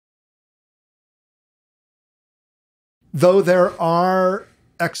Though there are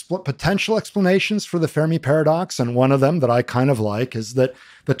potential explanations for the Fermi paradox, and one of them that I kind of like is that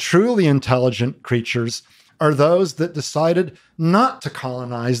the truly intelligent creatures are those that decided not to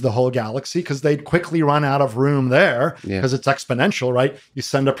colonize the whole galaxy because they'd quickly run out of room there because it's exponential, right? You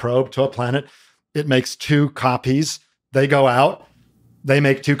send a probe to a planet, it makes 2 copies, they go out, they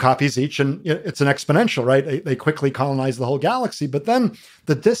make 2 copies each, and it's an exponential, right? They quickly colonize the whole galaxy. But then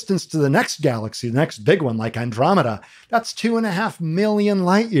the distance to the next galaxy, the next big one, like Andromeda, that's 2.5 million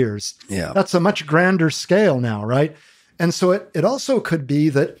light years. Yeah. That's a much grander scale now, right? And so it also could be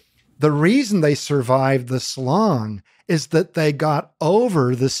that the reason they survived this long is that they got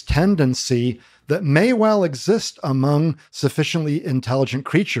over this tendency that may well exist among sufficiently intelligent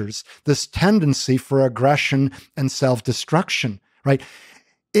creatures, this tendency for aggression and self-destruction. Right?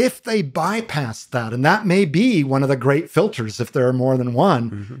 If they bypass that, and that may be one of the great filters if there are more than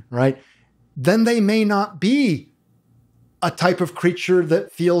one, right? Then they may not be a type of creature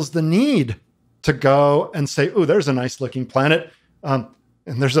that feels the need to go and say, oh, there's a nice looking planet. And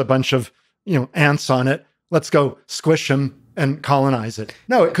there's a bunch of, ants on it. Let's go squish them and colonize it.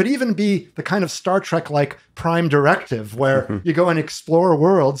 No, it could even be the kind of Star Trek-like prime directive where you go and explore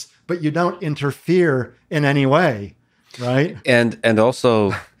worlds, but you don't interfere in any way. Right. And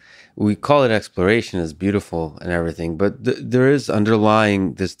also we call it exploration, is beautiful and everything, but there is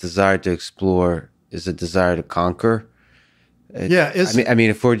underlying this desire to explore is a desire to conquer. I mean,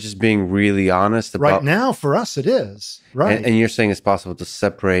 if we're just being really honest about right now, for us, it is right. And you're saying it's possible to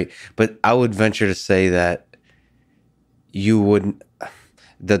separate, but I would venture to say that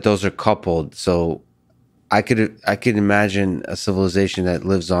that those are coupled. So I could imagine a civilization that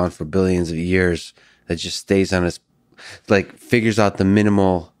lives on for billions of years that just stays on its figures out the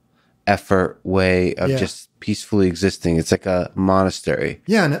minimal effort way of just peacefully existing. It's like a monastery.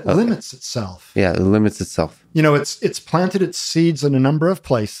 Yeah, and it limits itself. Yeah, it limits itself. It's planted its seeds in a number of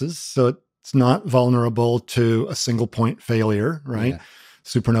places, so it's not vulnerable to a single point failure, right? Yeah.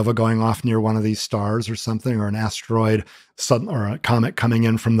 Supernova going off near one of these stars or something, or an asteroid or a comet coming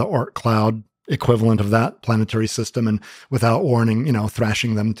in from the Oort cloud equivalent of that planetary system and without warning,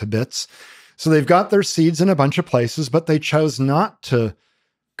 thrashing them to bits. So they've got their seeds in a bunch of places, but they chose not to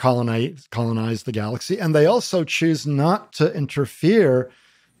colonize the galaxy. And they also choose not to interfere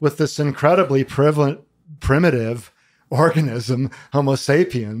with this incredibly primitive organism, Homo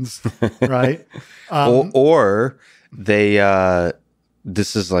sapiens, right? Or they,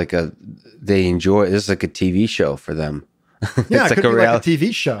 this is like they enjoy, this is like a TV show for them. Yeah, it could be like a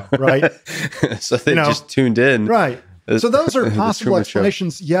TV show, right? So they just tuned in. Right. So those are possible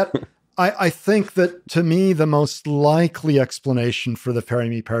explanations, yet I think that, to me, the most likely explanation for the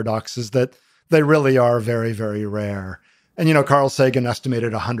Fermi paradox is that they really are very, very rare. And, Carl Sagan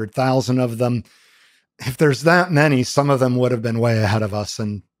estimated 100,000 of them. If there's that many, some of them would have been way ahead of us,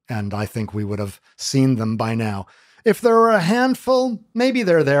 and I think we would have seen them by now. If there were a handful, maybe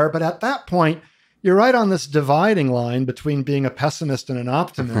they're there, but at that point, you're right on this dividing line between being a pessimist and an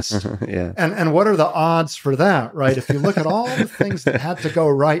optimist. Yeah. And what are the odds for that, right? If you look at all the things that had to go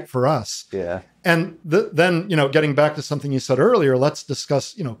right for us. Yeah. And then, getting back to something you said earlier, let's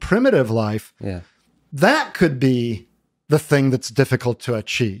discuss, primitive life. Yeah. That could be the thing that's difficult to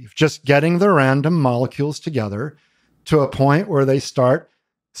achieve. Just getting the random molecules together to a point where they start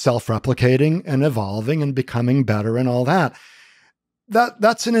self-replicating and evolving and becoming better and all that.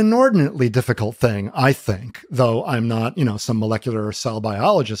 That's an inordinately difficult thing, I think, though I'm not, some molecular or cell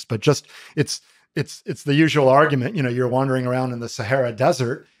biologist, but just it's the usual argument, you're wandering around in the Sahara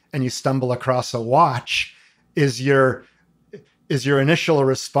Desert and you stumble across a watch. Is your initial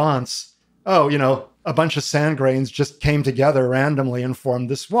response, oh, a bunch of sand grains just came together randomly and formed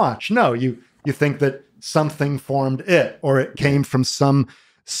this watch? No, you think that something formed it, or it came from some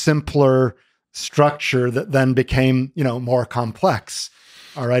simpler structure that then became, more complex.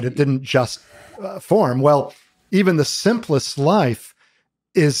 All right. It didn't just form. Well, even the simplest life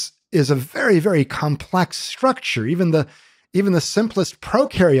is a very, very complex structure. Even the simplest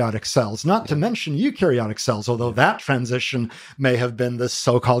prokaryotic cells, not to mention eukaryotic cells, although that transition may have been the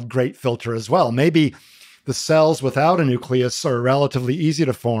so-called great filter as well. Maybe the cells without a nucleus are relatively easy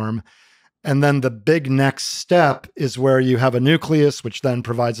to form. And then the big next step is where you have a nucleus, which then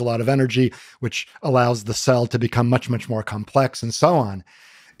provides a lot of energy, which allows the cell to become much, much more complex and so on.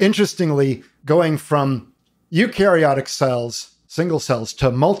 Interestingly, going from eukaryotic cells, single cells,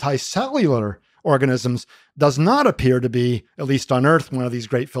 to multicellular organisms does not appear to be, at least on Earth, one of these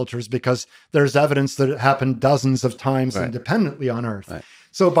great filters, because there's evidence that it happened dozens of times independently on Earth. Right.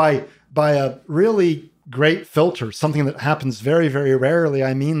 So by a really great filter, something that happens very, very rarely,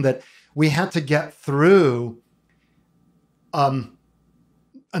 I mean that we had to get through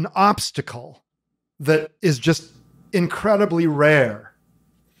an obstacle that is just incredibly rare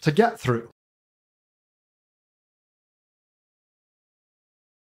to get through.